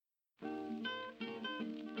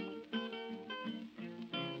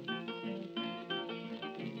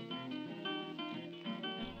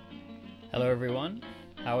Hello, everyone.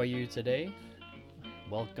 How are you today?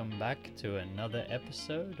 Welcome back to another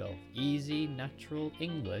episode of Easy Natural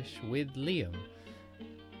English with Liam.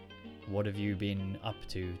 What have you been up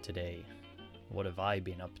to today? What have I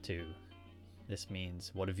been up to? This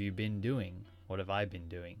means, what have you been doing? What have I been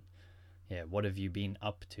doing? Yeah, what have you been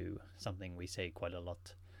up to? Something we say quite a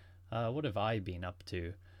lot. What have I been up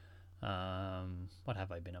to? What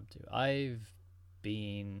have I been up to? I've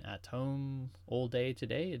been at home all day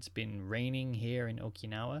today. It's been raining here in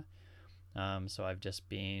Okinawa, so I've just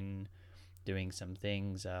been doing some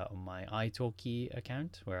things on my italki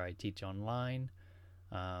account where I teach online.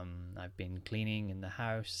 I've been cleaning in the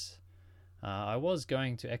house. I was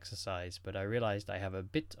going to exercise, but I realized I have a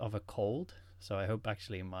bit of a cold, so I hope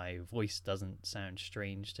actually my voice doesn't sound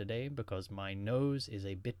strange today because my nose is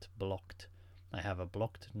a bit blocked. I have a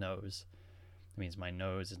blocked nose. It means my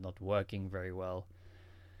nose is not working very well.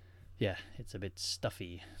 Yeah, it's a bit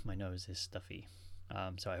stuffy. My nose is stuffy.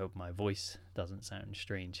 So I hope my voice doesn't sound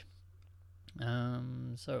strange.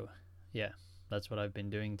 So, yeah, that's what I've been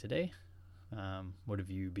doing today. What have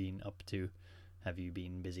you been up to? Have you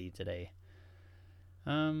been busy today?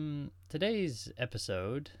 Today's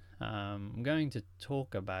episode, I'm going to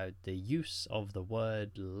talk about the use of the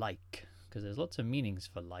word like, because there's lots of meanings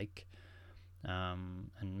for like. And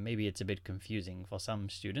maybe it's a bit confusing for some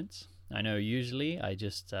students. I know usually I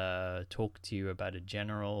just talk to you about a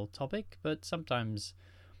general topic, but sometimes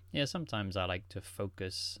I like to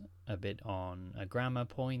focus a bit on a grammar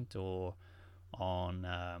point or on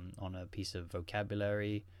a piece of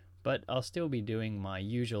vocabulary. But I'll still be doing my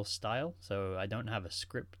usual style, so I don't have a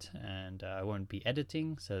script and I won't be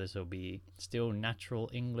editing, so this will be still natural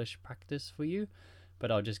English practice for you.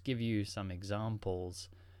 But I'll just give you some examples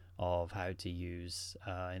of how to use,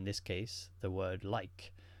 in this case, the word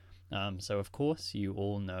like. So of course you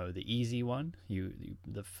all know the easy one.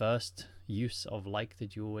 The first use of like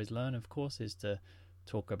that you always learn, of course, is to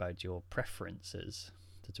talk about your preferences,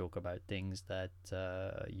 to talk about things that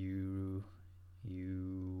you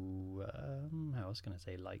how else can I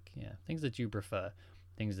say like? Yeah, things that you prefer,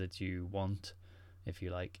 things that you want, if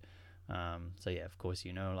you like. So yeah, of course,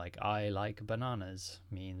 you know, like I like bananas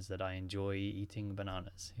means that I enjoy eating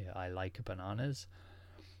bananas. Yeah, I like bananas.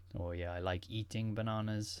 Or yeah, I like eating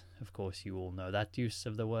bananas. Of course, you all know that use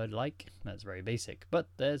of the word like. That's very basic. But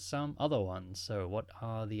there's some other ones. So what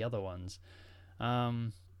are the other ones?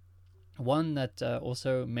 One that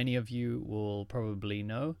also many of you will probably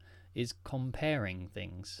know is comparing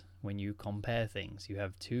things. When you compare things, you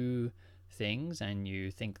have two things and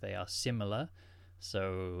you think they are similar.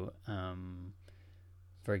 So,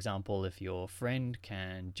 for example, if your friend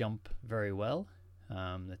can jump very well,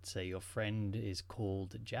 let's say your friend is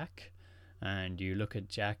called Jack, and you look at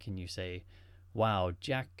Jack and you say, wow,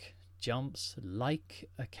 Jack jumps like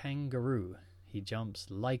a kangaroo. He jumps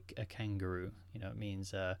like a kangaroo. You know, it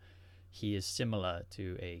means he is similar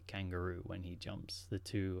to a kangaroo when he jumps. The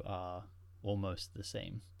two are almost the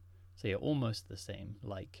same. So you're almost the same.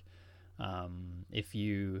 Like, if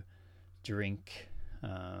you drink,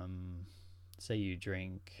 say you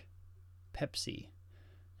drink Pepsi,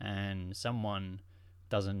 and someone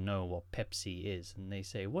doesn't know what Pepsi is, and they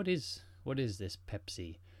say, what is this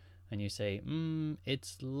Pepsi? And you say,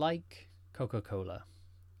 it's like Coca-Cola.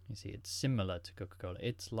 You see, it's similar to Coca-Cola.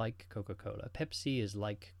 It's like Coca-Cola. Pepsi is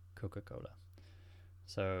like Coca-Cola.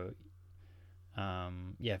 So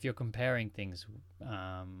yeah, if you're comparing things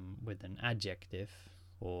with an adjective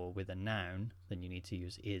or with a noun, then you need to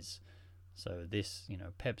use is. So this, you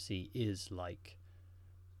know, Pepsi is like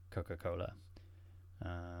Coca-Cola.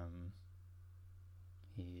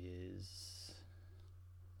 He is...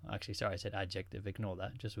 Actually, sorry, I said adjective. Ignore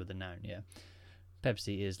that. Just with the noun, yeah.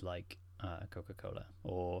 Pepsi is like Coca-Cola.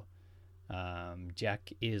 Or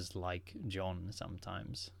Jack is like John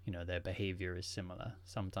sometimes. You know, their behavior is similar.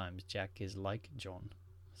 Sometimes Jack is like John.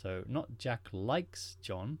 So not Jack likes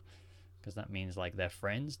John, because that means like they're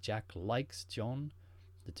friends. Jack likes John.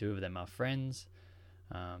 The two of them are friends.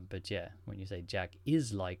 But yeah, when you say Jack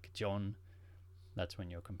is like John, that's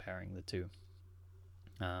when you're comparing the two.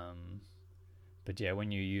 But yeah,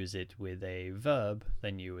 when you use it with a verb,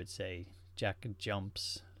 then you would say Jack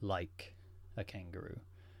jumps like a kangaroo.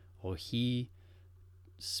 Or he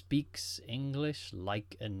speaks English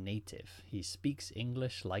like a native. He speaks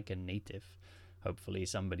English like a native. Hopefully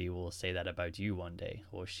somebody will say that about you one day.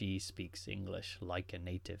 Or she speaks English like a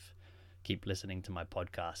native. Keep listening to my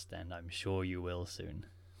podcast, and I'm sure you will soon.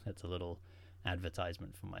 That's a little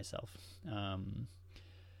advertisement for myself.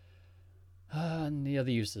 And the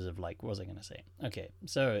other uses of like, what was I going to say? Okay,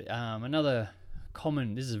 so another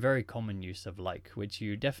this is a very common use of like, which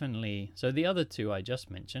you definitely, so the other two I just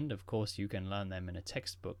mentioned, of course you can learn them in a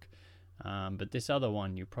textbook, but this other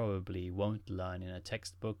one you probably won't learn in a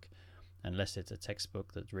textbook unless it's a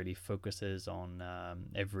textbook that really focuses on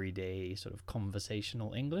everyday sort of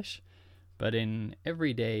conversational English. But in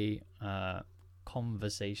everyday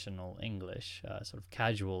conversational English, sort of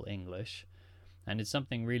casual English, and it's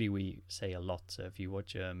something really we say a lot. So if you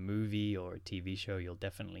watch a movie or a TV show, you'll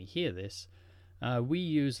definitely hear this. We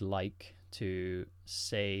use like to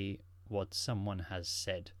say what someone has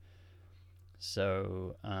said.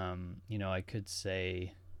 So, I could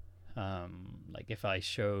say, like if I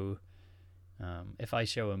show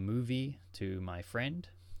a movie to my friend,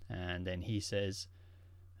 and then he says,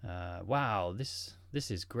 "Wow, this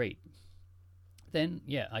is great." Then,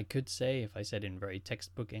 yeah, I could say, if I said in very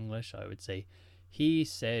textbook English, I would say, he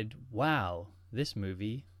said, "Wow, this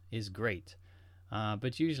movie is great."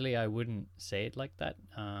 But usually I wouldn't say it like that.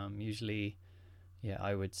 Usually, yeah,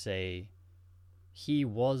 I would say, he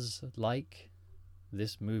was like,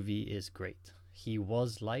 "This movie is great." He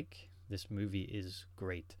was like, "This movie is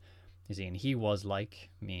great." You see, and he was like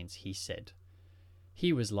means he said.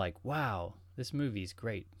 He was like, "Wow, this movie's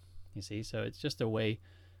great." You see, so it's just a way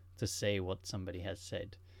to say what somebody has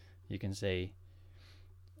said. You can say,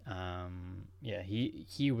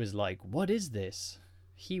 he was like, "What is this?"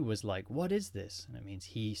 He was like, "What is this?" And it means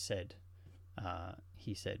he said,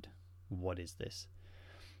 "What is this?"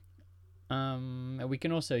 And we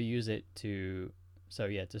can also use it to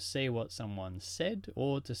say what someone said,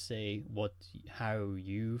 or to say how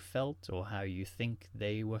you felt or how you think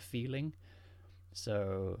they were feeling.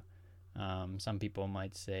 So some people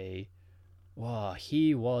might say, "Wow,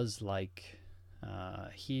 he was like,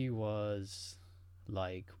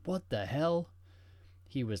 what the hell?"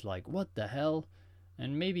 He was like, "What the hell?"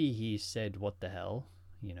 And maybe he said, "What the hell?"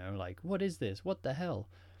 Like, "What is this? What the hell?"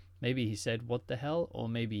 Maybe he said, "What the hell?" Or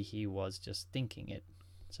maybe he was just thinking it.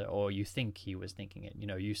 So, or you think he was thinking it.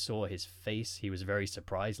 You saw his face. He was very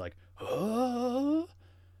surprised, like, "Oh!"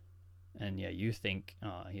 And yeah, you think,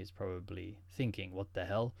 he's probably thinking, "What the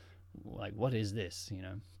hell? Like, what is this?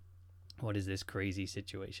 What is this crazy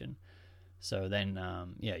situation?" So then,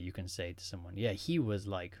 you can say to someone, "Yeah, he was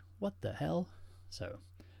like, what the hell?" So,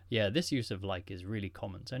 yeah, this use of like is really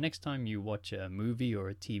common. So next time you watch a movie or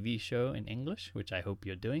a TV show in English, which I hope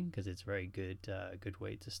you're doing because it's a very good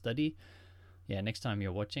way to study. Yeah, next time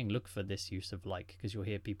you're watching, look for this use of like, because you'll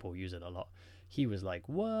hear people use it a lot. He was like,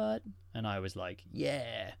 "What?" And I was like,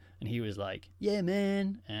 "Yeah." And he was like, "Yeah,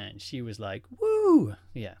 man." And she was like, "Woo."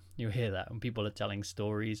 Yeah, you'll hear that when people are telling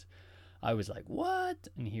stories. I was like, "What?"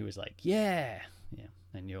 And he was like, "Yeah." Yeah.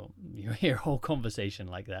 And you'll hear a whole conversation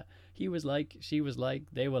like that. He was like, she was like,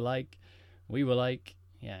 they were like, we were like,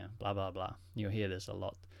 yeah, blah, blah, blah. You'll hear this a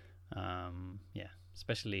lot.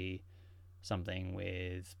 Especially something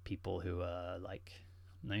with people who are like,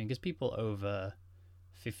 because people over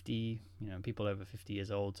 50, people over 50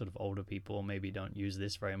 years old, sort of older people, maybe don't use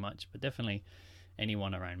this very much, but definitely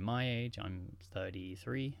anyone around my age, I'm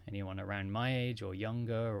 33, anyone around my age or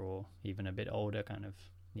younger or even a bit older, kind of,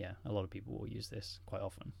 a lot of people will use this quite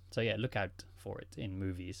often. So yeah, look out for it in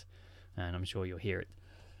movies, and I'm sure you'll hear it.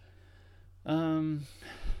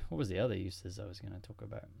 What was the other uses I was going to talk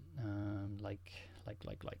about?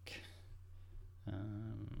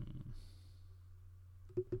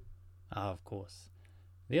 Of course.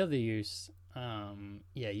 The other use,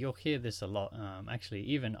 you'll hear this a lot. Actually,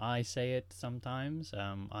 even I say it sometimes.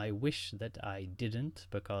 I wish that I didn't,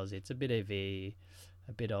 because it's a bit of a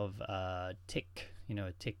tick.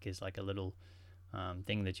 A tick is like a little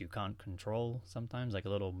thing that you can't control sometimes, like a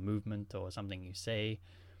little movement or something you say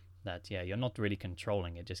that, you're not really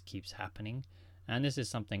controlling. It just keeps happening. And this is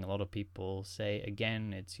something a lot of people say.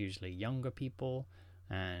 Again, it's usually younger people,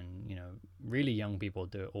 and, really young people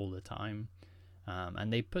do it all the time.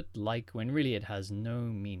 And they put like when really it has no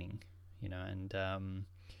meaning, and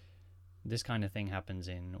this kind of thing happens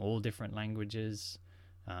in all different languages,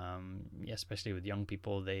 especially with young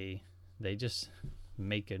people. They just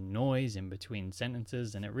make a noise in between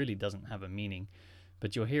sentences, and it really doesn't have a meaning.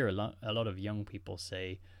 But you'll hear a lot of young people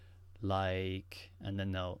say like, and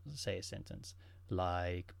then they'll say a sentence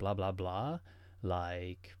like blah blah blah,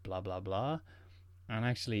 like blah blah blah, and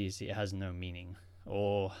actually you see it has no meaning.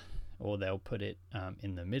 Or they'll put it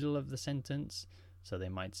in the middle of the sentence. So they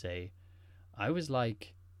might say, "I was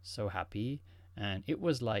like so happy, and it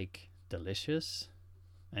was like delicious."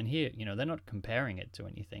 And here, they're not comparing it to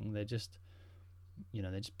anything. They're just,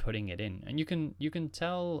 they're just putting it in. And you can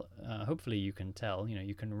tell, hopefully you can tell,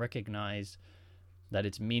 you can recognize that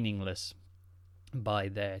it's meaningless by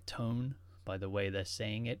their tone, by the way they're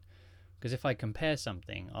saying it. Because if I compare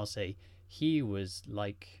something, I'll say he was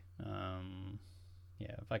like,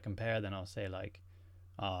 if I compare, then I'll say like,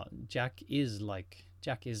 Jack is like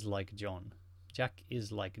John. Jack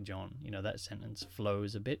is like John. That sentence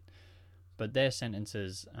flows a bit. But their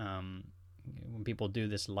sentences, when people do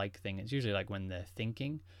this like thing, it's usually like when they're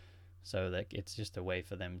thinking. So like it's just a way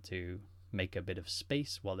for them to make a bit of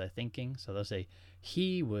space while they're thinking. So they'll say,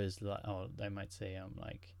 he was like, they might say,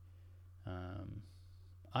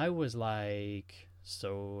 I was like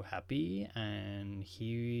so happy, and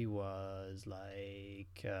he was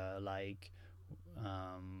like,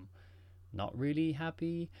 not really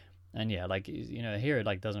happy. And yeah, like, here it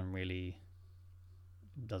like doesn't really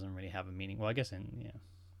have a meaning. Well, I guess in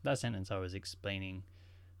that sentence I was explaining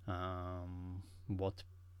what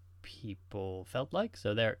people felt like,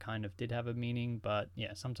 so there it kind of did have a meaning, but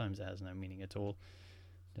yeah, sometimes it has no meaning at all.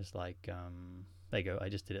 Just like there you go, I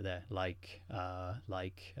just did it there,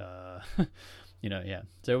 yeah.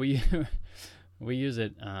 So we we use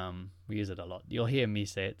it a lot. You'll hear me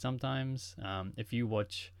say it sometimes. If you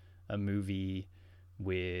watch a movie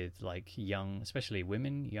with like especially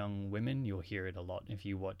young women, you'll hear it a lot. If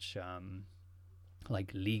you watch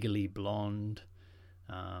like Legally Blonde,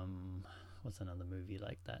 what's another movie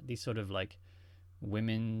like that? These sort of like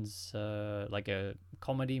women's like a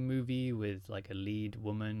comedy movie with like a lead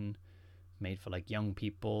woman made for like young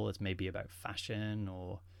people. It's maybe about fashion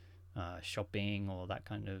or shopping or that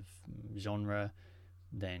kind of genre.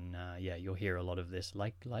 Then you'll hear a lot of this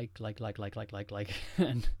like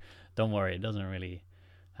and don't worry, it doesn't really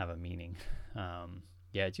have a meaning.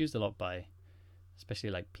 It's used a lot by especially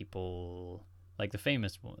like people, like the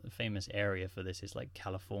famous area for this is like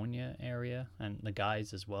California area, and the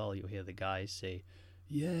guys as well. You'll hear the guys say,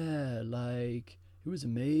 yeah, like it was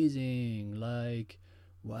amazing, like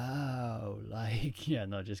wow, like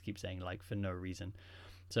just keep saying like for no reason.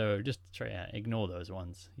 So just ignore those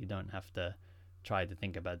ones. You don't have to try to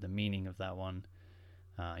think about the meaning of that one.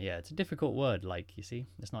 It's a difficult word. Like, you see,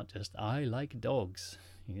 it's not just I like dogs.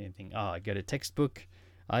 You think, I got a textbook,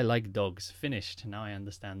 I like dogs, finished, now I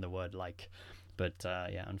understand the word like. But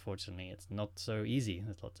unfortunately it's not so easy.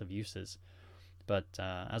 There's lots of uses. But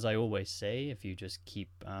as I always say, if you just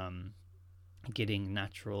keep getting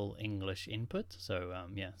natural English input, so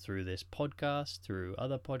through this podcast, through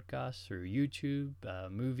other podcasts, through YouTube,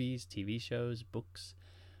 movies, TV shows, books,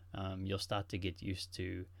 you'll start to get used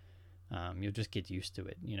to you'll just get used to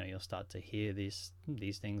it. You'll start to hear these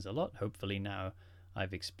things a lot. Hopefully now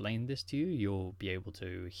I've explained this to you, you'll be able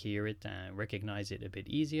to hear it and recognize it a bit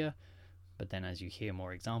easier. But then as you hear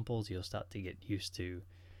more examples, you'll start to get used to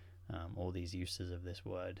all these uses of this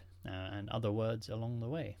word and other words along the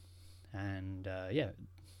way. And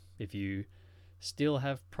if you still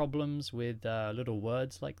have problems with little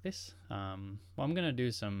words like this, I'm going to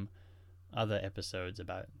do some other episodes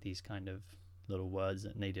about these kind of little words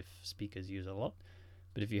that native speakers use a lot.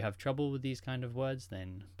 But if you have trouble with these kind of words,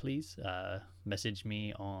 then please message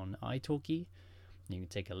me on italki. You can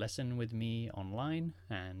take a lesson with me online,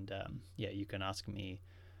 and you can ask me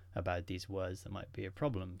about these words that might be a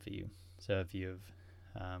problem for you. So if you've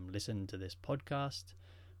listened to this podcast,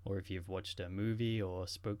 or if you've watched a movie or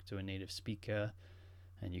spoke to a native speaker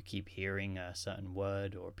and you keep hearing a certain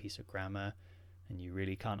word or a piece of grammar and you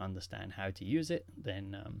really can't understand how to use it,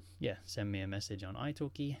 then send me a message on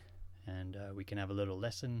italki, and we can have a little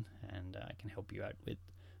lesson, and I can help you out with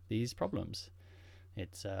these problems.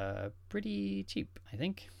 It's pretty cheap, I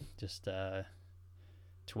think. Just $20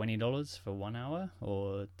 for 1 hour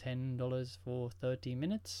or $10 for 30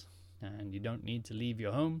 minutes. And you don't need to leave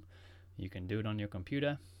your home. You can do it on your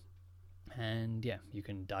computer. And you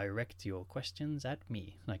can direct your questions at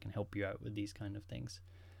me. I can help you out with these kind of things.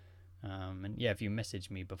 If you message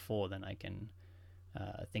me before, then I can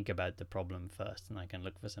think about the problem first, and I can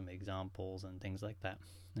look for some examples and things like that.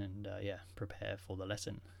 And prepare for the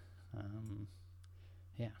lesson.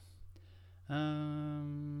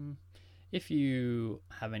 If you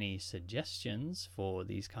have any suggestions for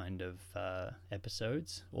these kind of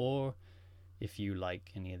episodes, or if you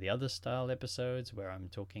like any of the other style episodes where I'm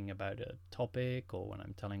talking about a topic or when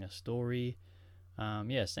I'm telling a story,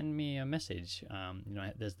 send me a message.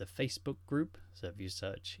 There's the Facebook group, so if you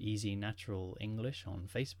search Easy Natural English on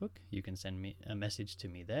Facebook, you can send me a message to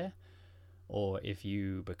me there. Or if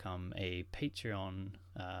you become a Patreon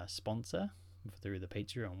sponsor through the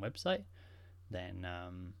Patreon website, then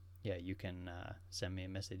you can send me a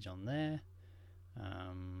message on there.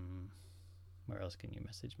 Where else can you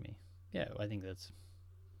message me? I think that's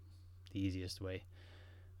the easiest way.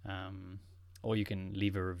 Or you can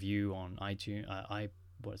leave a review on iTunes,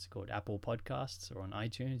 Apple Podcasts, or on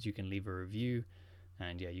iTunes. You can leave a review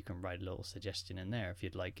And yeah, you can write a little suggestion in there if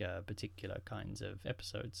you'd like particular kinds of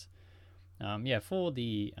episodes. For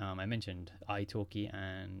the I mentioned italki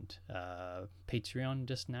and Patreon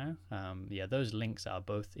just now. Those links are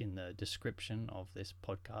both in the description of this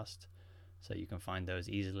podcast, so you can find those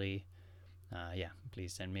easily.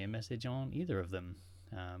 Please send me a message on either of them.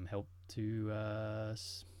 Help to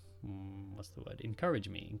encourage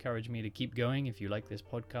me to keep going. If you like this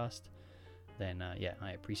podcast, then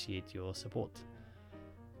I appreciate your support.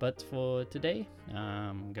 But for today,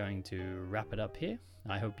 I'm going to wrap it up here.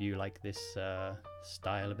 I hope you like this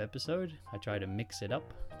style of episode. I try to mix it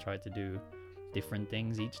up, try to do different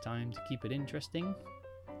things each time to keep it interesting.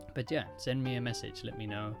 But yeah, send me a message. Let me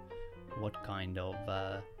know what kind of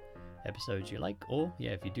episodes you like. Or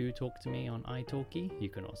if you do talk to me on italki, you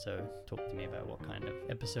can also talk to me about what kind of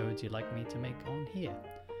episodes you'd like me to make on here.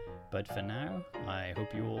 But for now, I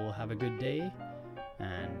hope you all have a good day,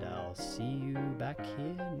 and I'll see you back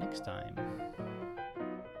here next time.